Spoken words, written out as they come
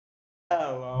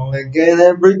Hello again,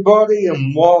 everybody,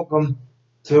 and welcome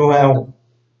to our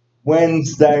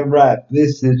Wednesday wrap.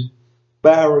 This is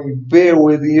Barry Beer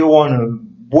with you on a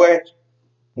wet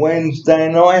Wednesday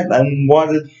night, and what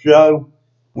a show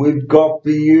we've got for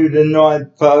you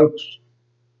tonight, folks.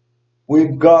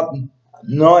 We've got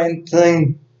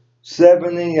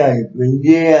 1978, the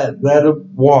year that it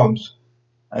was,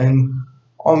 and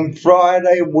on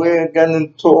Friday we're going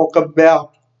to talk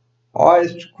about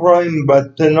ice cream,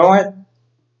 but tonight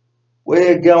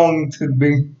we're going to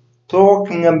be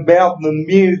talking about the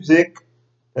music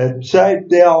that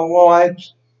shaped our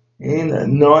lives in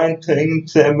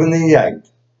 1978.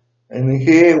 And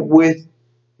here with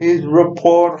his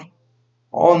report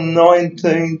on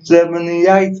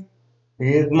 1978,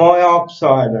 here's my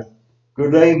outsider.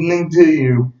 Good evening to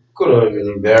you. Good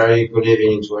evening, Barry. Good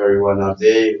evening to everyone out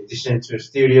there listening to the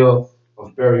studio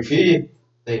of Barry V.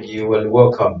 Thank you and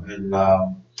welcome. And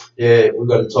yeah, we're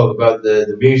going to talk about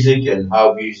the music and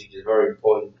how music is a very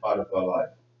important part of our life.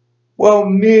 Well,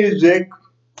 music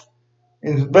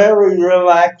is very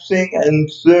relaxing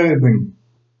and soothing.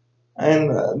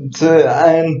 And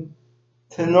tonight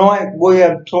we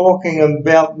are talking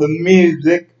about the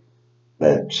music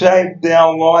that shaped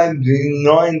our lives in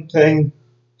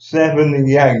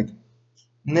 1978.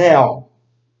 Now,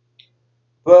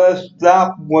 first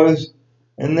up was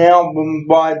an album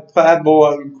by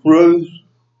Pablo Cruz,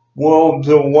 Worlds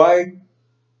Away,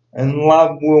 and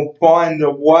Love Will Find a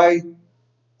Way,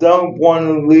 Don't Want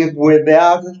to Live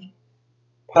Without It.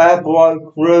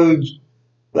 Pablo Cruz,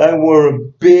 they were a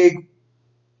big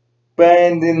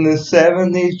band in the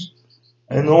 70s,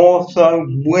 and also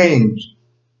Wings,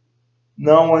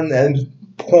 known as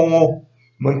Paul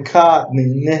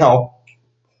McCartney. Now,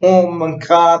 Paul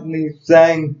McCartney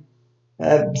sang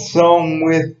that song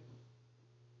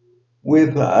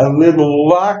with a little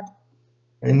luck,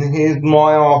 and here's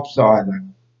my outsider.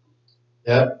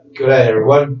 Yeah, good day,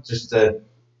 everyone. Just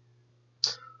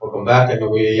welcome back, and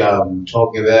we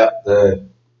talking about the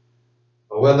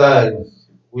weather. And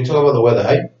we talk about the weather,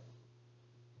 hey?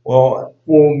 Well,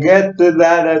 we'll get to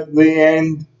that at the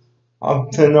end of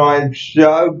tonight's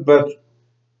show, but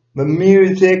the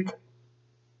music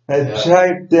that Yeah.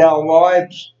 shaped our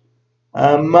lives,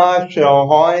 Marshall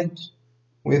Hines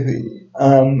with the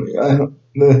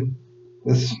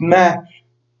Smash.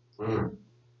 Mm.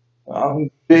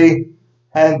 She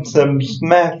had some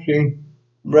smashing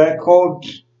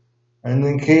records,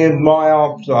 and here's my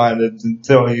outsider to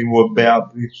tell you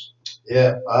about this.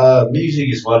 Yeah, music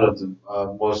is one of the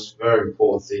most very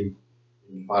important thing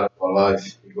in part of our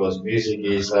life because music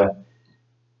is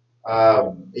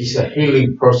it's a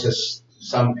healing process to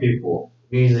some people.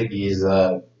 Music is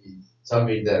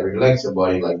something that relaxes the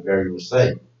body, like Barry was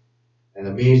saying. And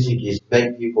the music is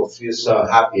make people feel so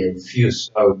happy and feel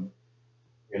so,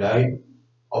 you know,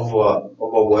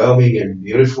 overwhelming and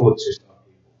beautiful to some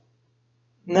people.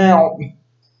 Now,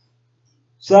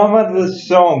 some of the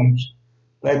songs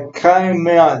that came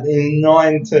out in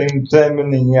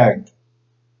 1978.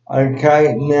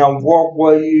 Okay, now what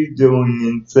were you doing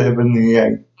in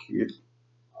 78, kid?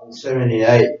 I'm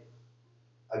 78.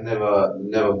 I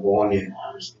never born yet.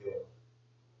 I'm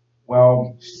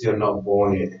Well, still not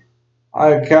born yet.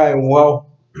 okay, well,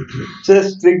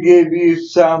 just to give you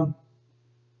some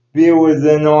viewers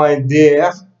an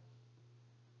idea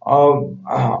of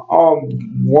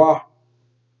what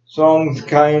songs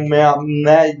came out in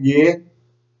that year,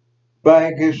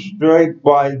 Baker Street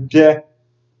by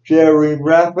Jerry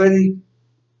Rafferty,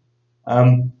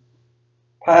 um,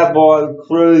 Pablo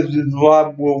Cruz's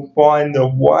Love Will Find a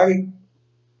Way,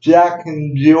 Jack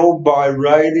and Jill by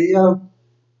Radio,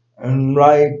 and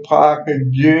Ray Parker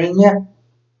Jr.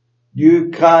 You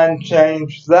Can't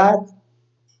Change That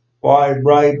by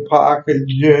Ray Parker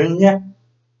Jr.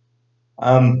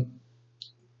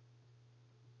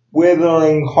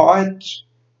 Wuthering Heights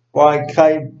by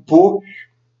Kate Bush,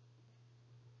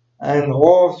 and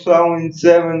also in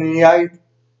 78,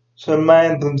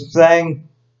 Samantha sang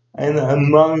and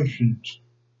Emotions.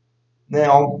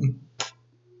 Now,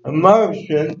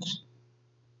 emotions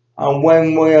are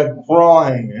when we're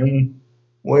crying and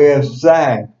we're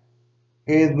sad.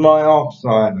 Here's my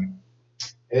outsider.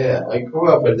 Yeah, I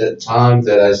grew up at that time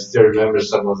that I still remember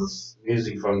some of the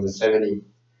music from the 70s.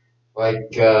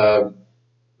 Like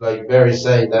like Barry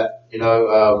saying that,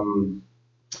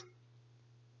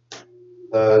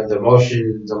 the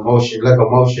motion, like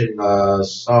emotion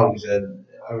songs, and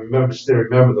I remember still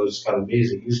remember those kind of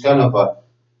music. It's kind of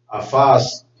a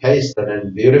fast paced and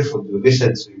then beautiful to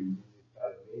listen to.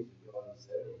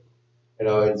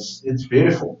 It's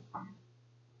beautiful.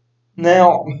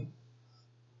 Now,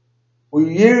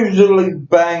 We usually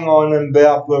bang on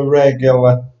about the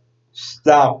regular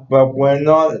stuff, but we're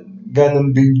not going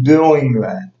to be doing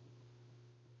that.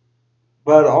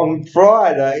 But on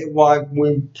Friday, like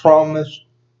we promised,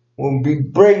 we'll be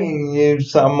bringing you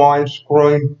some ice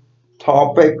cream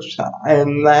topics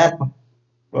and that,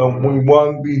 but we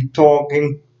won't be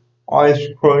talking ice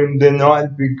cream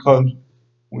tonight because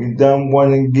we don't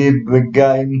want to give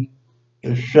the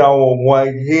show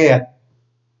away here.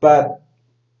 But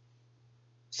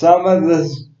some of the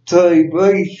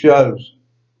TV shows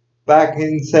back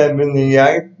in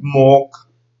 '78, Mork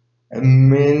and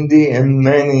Mindy and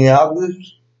many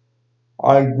others,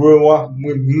 I grew up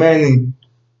with many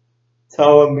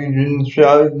television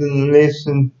shows and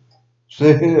listened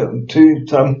to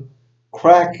some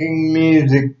cracking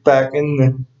music back in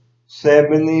the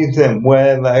 '70s and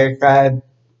where they had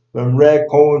the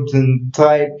records and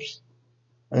tapes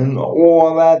and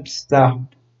all that stuff.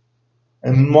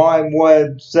 And my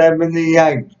word,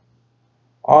 78.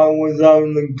 I was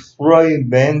only 3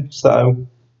 then, so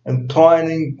a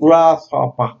tiny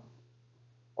grasshopper,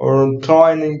 or a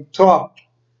tiny tot,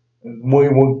 as we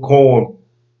would call it.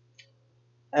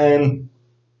 And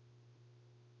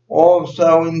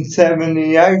also in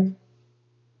 '78,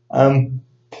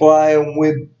 playing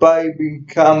with Baby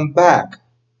Come Back.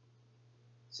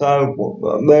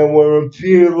 So there were a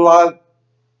few love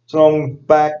songs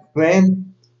back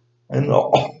then, and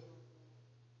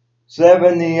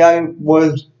 '78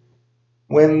 was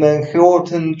when the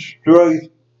Hilton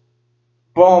Street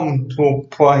bomb took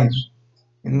place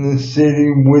in the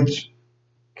city, which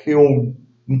killed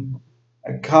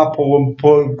a couple of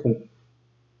people.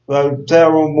 So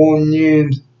terrible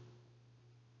news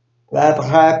that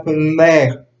happened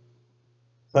there.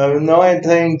 So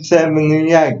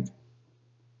 1978, it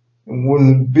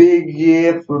was a big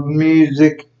year for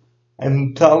music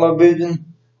and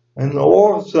television, and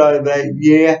also that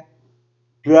year,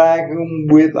 Dragon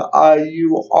with Are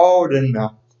You Old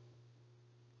Enough?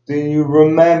 Do you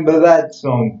remember that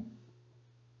song?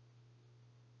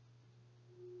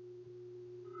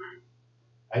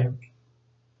 Do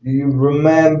you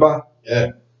remember?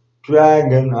 Yeah.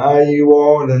 Dragon, Are You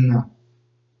Old Enough?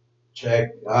 Check.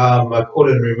 I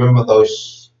couldn't remember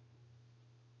those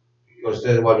because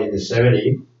that one in the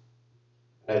 '70s.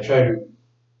 I tried to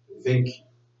think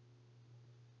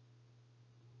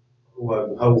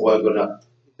how am I gonna.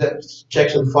 That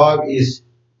Jackson 5 is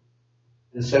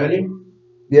in the '70s.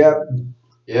 Yeah.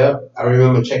 Yeah, I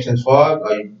remember Jackson 5.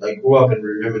 I grew up and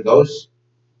remember those.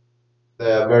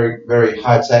 They are very very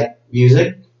high tech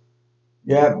music.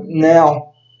 Yeah. Now.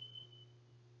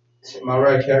 Is it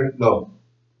Mariah Carey? No.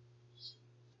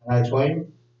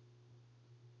 Twain.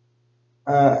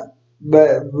 But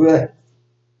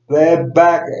they're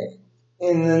back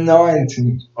in the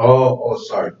 '90s. Oh,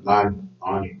 sorry,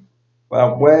 90.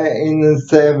 But we're in the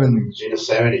 '70s. In the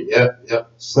 '70s,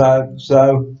 yep. So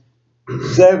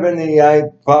 78,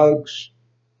 folks.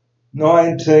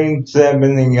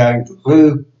 1978.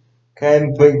 Who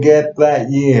can forget that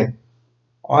year?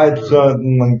 I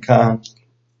certainly can't.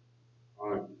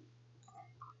 Right.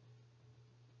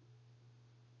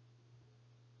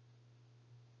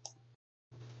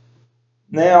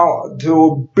 Now to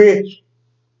a bit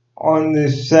on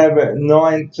this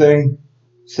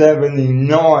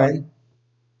 1979,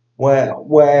 where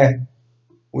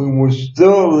we were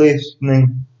still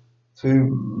listening to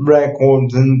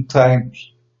records and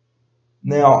tapes.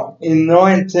 Now, in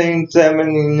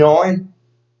 1979,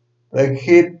 the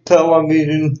hit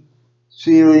television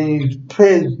series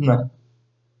Prisoner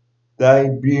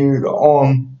debuted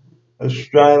on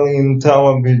Australian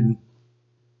television.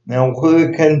 Now,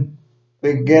 who can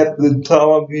forget the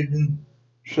television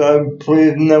show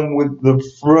Prisoner with the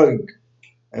Freak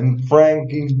and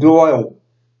Frankie Doyle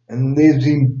and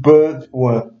Lizzie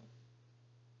Birthworth?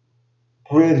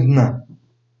 Prisoner,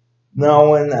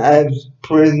 known as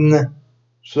Prisoner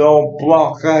Cell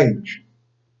Block H,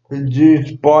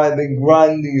 produced by the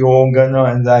Grundy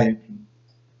Organization.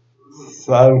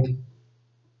 So,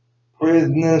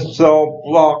 Prisoner Cell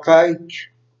Block H,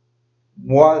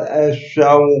 what a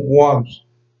show it was.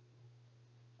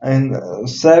 And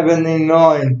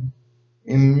 '79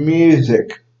 in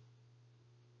music.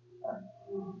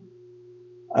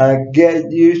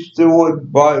 Get Used to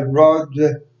It by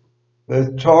Roger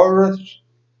the Taurus,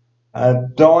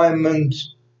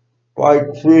 Diamonds by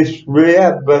Chris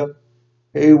Rea, but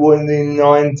he was in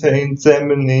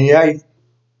 1978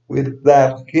 with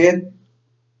that hit,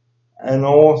 and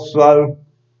also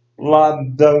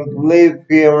Love Don't Live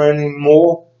Here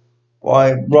Anymore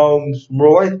by Rolls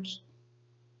Royce,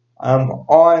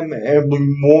 I'm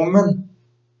Every Woman,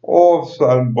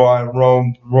 also by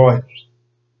Rolls Royce.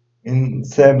 in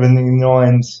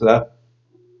 '79. So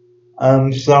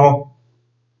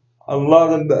a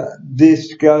lot of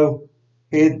disco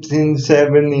hits in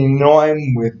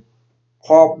 '79 with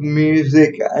pop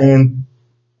music and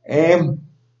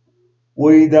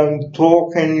We Don't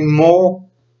Talk Anymore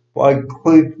by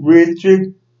Cliff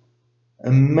Richard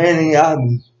and many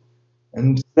others,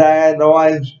 and Sad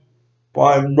Eyes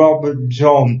by Robert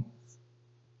John.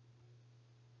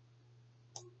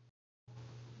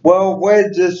 Well,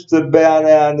 we're just about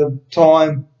out of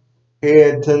time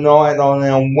here tonight on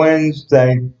our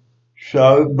Wednesday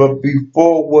show, but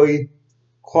before we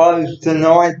close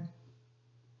tonight,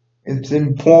 it's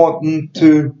important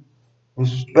to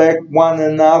respect one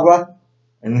another,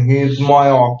 and here's my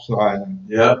offside.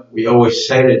 Yeah, we always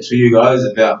say that to you guys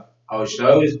about our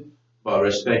shows, about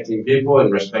respecting people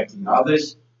and respecting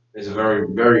others is a very,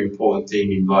 very important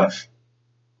thing in life.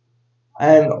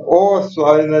 And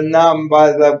also the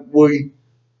number that we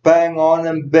bang on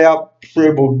about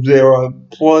 000.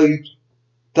 Please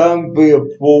don't be a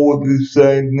fool this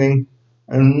evening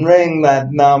and ring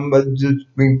that number just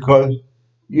because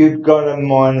you've got a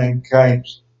minor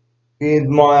case. Here's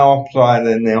my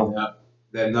offsider now. Yeah,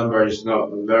 that number is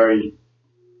not a very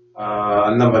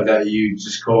a number that you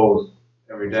just call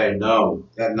every day. No,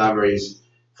 that number is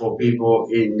for people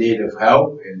in need of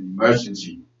help and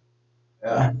emergency.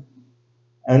 Yeah.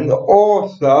 And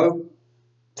also,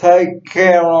 take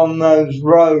care on those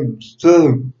roads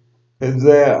too, because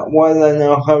there was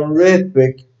a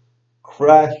horrific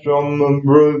crash on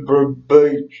Maroubra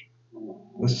Beach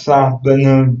this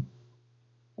afternoon,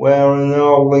 where an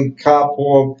elderly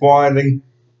couple are fighting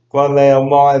for their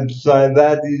lives. So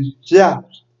that is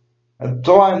just a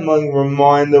timely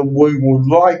reminder we would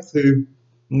like to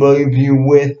leave you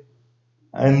with.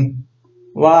 And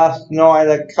last night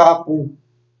a couple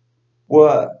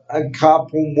were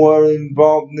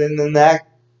involved in an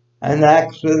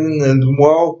accident as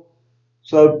well.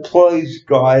 So please,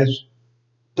 guys,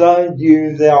 don't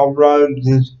use our roads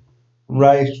as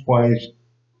raceways.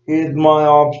 Here's my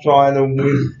offsider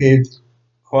with his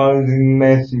closing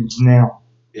message now.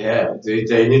 Yeah,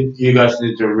 you guys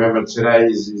need to remember today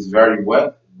is very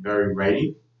wet, very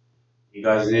rainy. You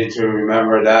guys need to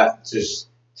remember that. Just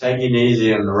take it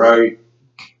easy on the road.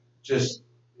 Just,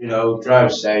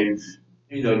 drive safe.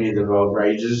 You don't need the road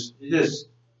rages. You just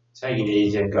take it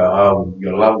easy and go home.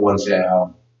 Your loved ones at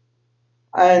home.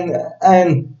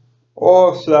 And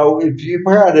also, if you've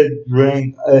had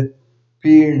a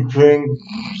few drinks,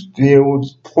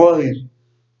 deals, please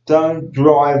don't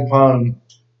drive home.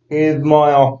 Here's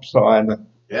my offsider.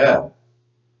 Yeah,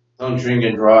 don't drink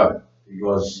and drive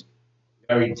because it's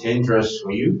very dangerous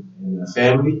for you and your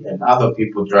family and other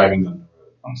people driving on the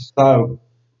road. So,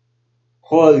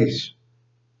 please,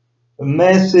 the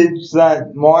message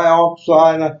that my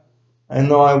offsider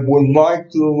and I would like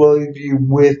to leave you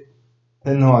with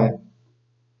tonight.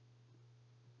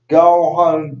 Go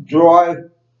home,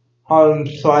 drive home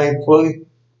safely,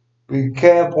 be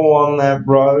careful on that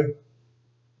road,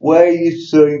 wear your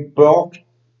seatbelt,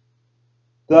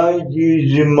 don't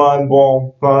use your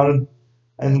mobile phone,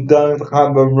 and don't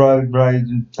have a road rage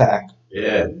attack.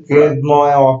 Yeah. Here's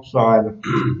my offsider.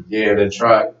 Yeah, that's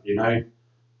right.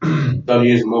 Don't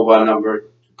use mobile number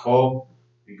to call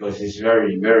because it's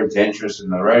very, very dangerous on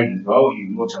the road as well.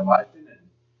 You lose your life in it.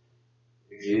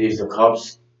 If the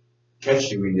cops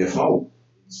catch you with your phone,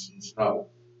 it's not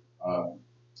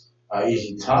an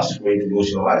easy task for you to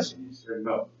lose your license.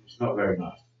 It's not very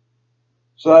nice.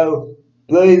 So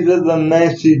these are the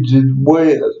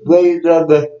these are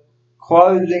the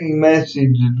closing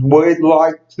messages we'd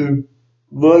like to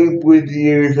leave with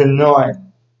you tonight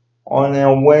on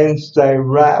our Wednesday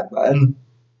wrap. And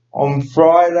on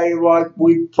Friday, like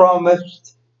we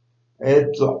promised,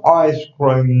 it's ice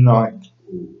cream night.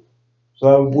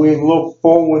 So we look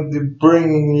forward to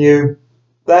bringing you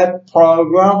that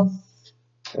program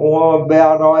all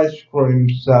about ice cream.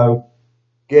 So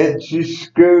get your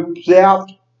scoops out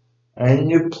and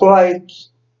your plates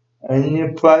and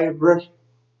your favorite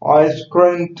ice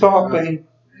cream topping.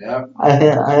 Yeah.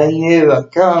 And your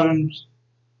cones,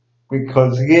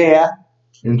 because here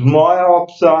is my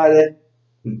offsider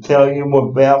to tell you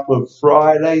about the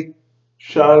Friday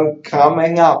show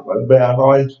coming up about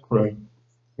ice cream.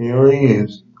 Here he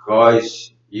is.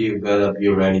 Guys, you better be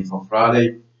ready for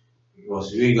Friday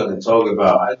because we're going to talk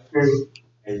about ice cream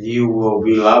and you will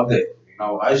be loved it.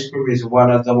 Ice cream is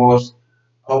one of the most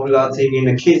popular thing in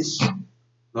the kids.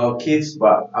 Not kids,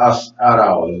 but us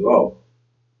adults as well.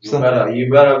 You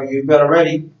better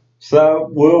ready. So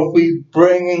we'll be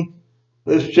bringing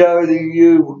the show to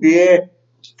you here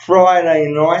Friday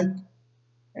night.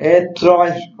 It's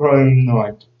ice cream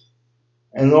night.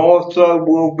 And also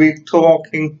we'll be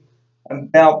talking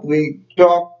about the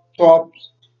Chop Tops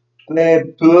Flare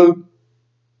Blue,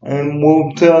 and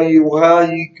we'll tell you how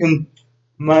you can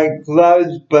make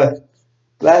those. But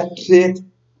that's it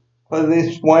for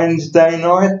this Wednesday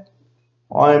night.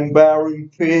 I'm Barry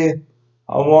Fair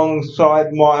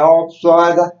alongside my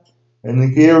outsider,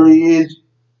 and here he is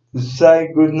to say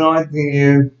goodnight to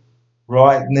you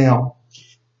right now.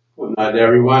 Good night,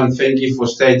 everyone. Thank you for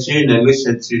staying tuned and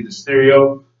listen to the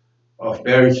stereo of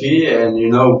Barry Fear. And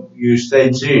you stay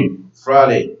tuned.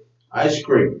 Friday, ice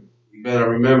cream. You better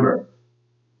remember,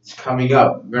 it's coming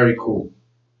up. Very cool.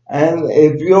 And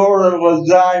if you're a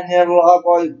lasagna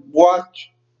lover,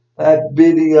 watch that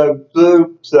video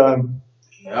too. So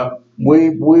Yep.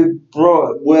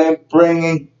 we're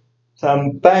bringing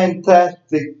some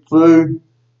fantastic food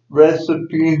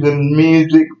recipes and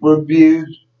music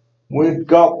reviews. We've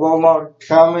got a lot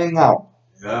coming up.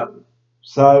 Yeah.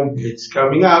 So It's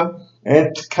coming up.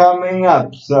 it's coming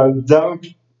up. So don't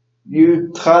you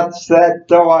touch that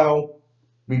dial,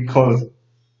 because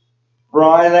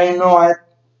Friday night,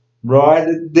 write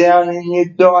it down in your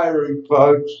diary,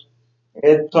 folks.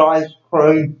 It's Ice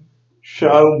Cream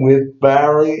Show with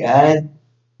Barry and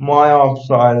my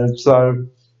offsider. So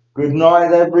good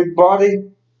night,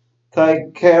 everybody.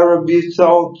 Take care of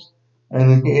yourselves.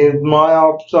 And here's my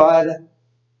offsider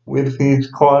with his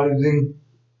closing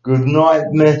good night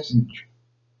message.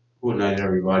 Good night,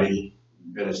 everybody.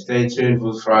 You better stay tuned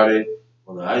for Friday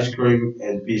for the ice cream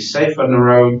and be safe on the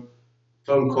road.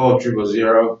 Don't call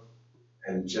 000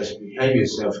 and just behave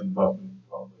yourself in public.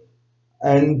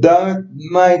 And don't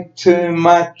make too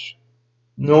much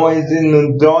noise in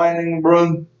the dining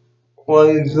room.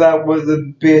 Please, that was a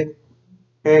bit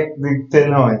hectic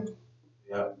tonight.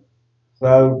 Yeah.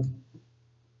 So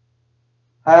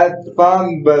have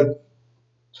fun, but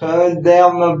turn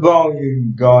down the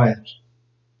volume, guys.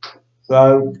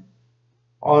 So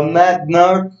on that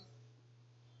note,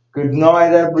 good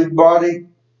night, everybody.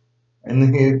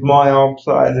 And here's my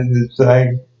outsider to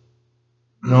say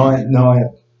night, night.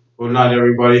 Good night,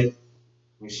 everybody.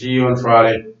 We see you on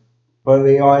Friday For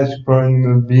the ice cream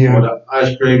for review. the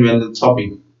ice cream and the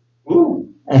topping.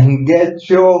 Woo! And get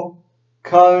your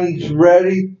cones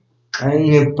ready and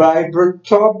your favorite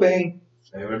topping,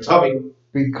 Favorite topping.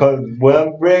 because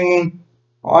we're bringing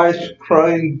ice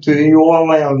cream to your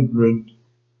lounge room.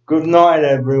 Good night,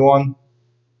 everyone.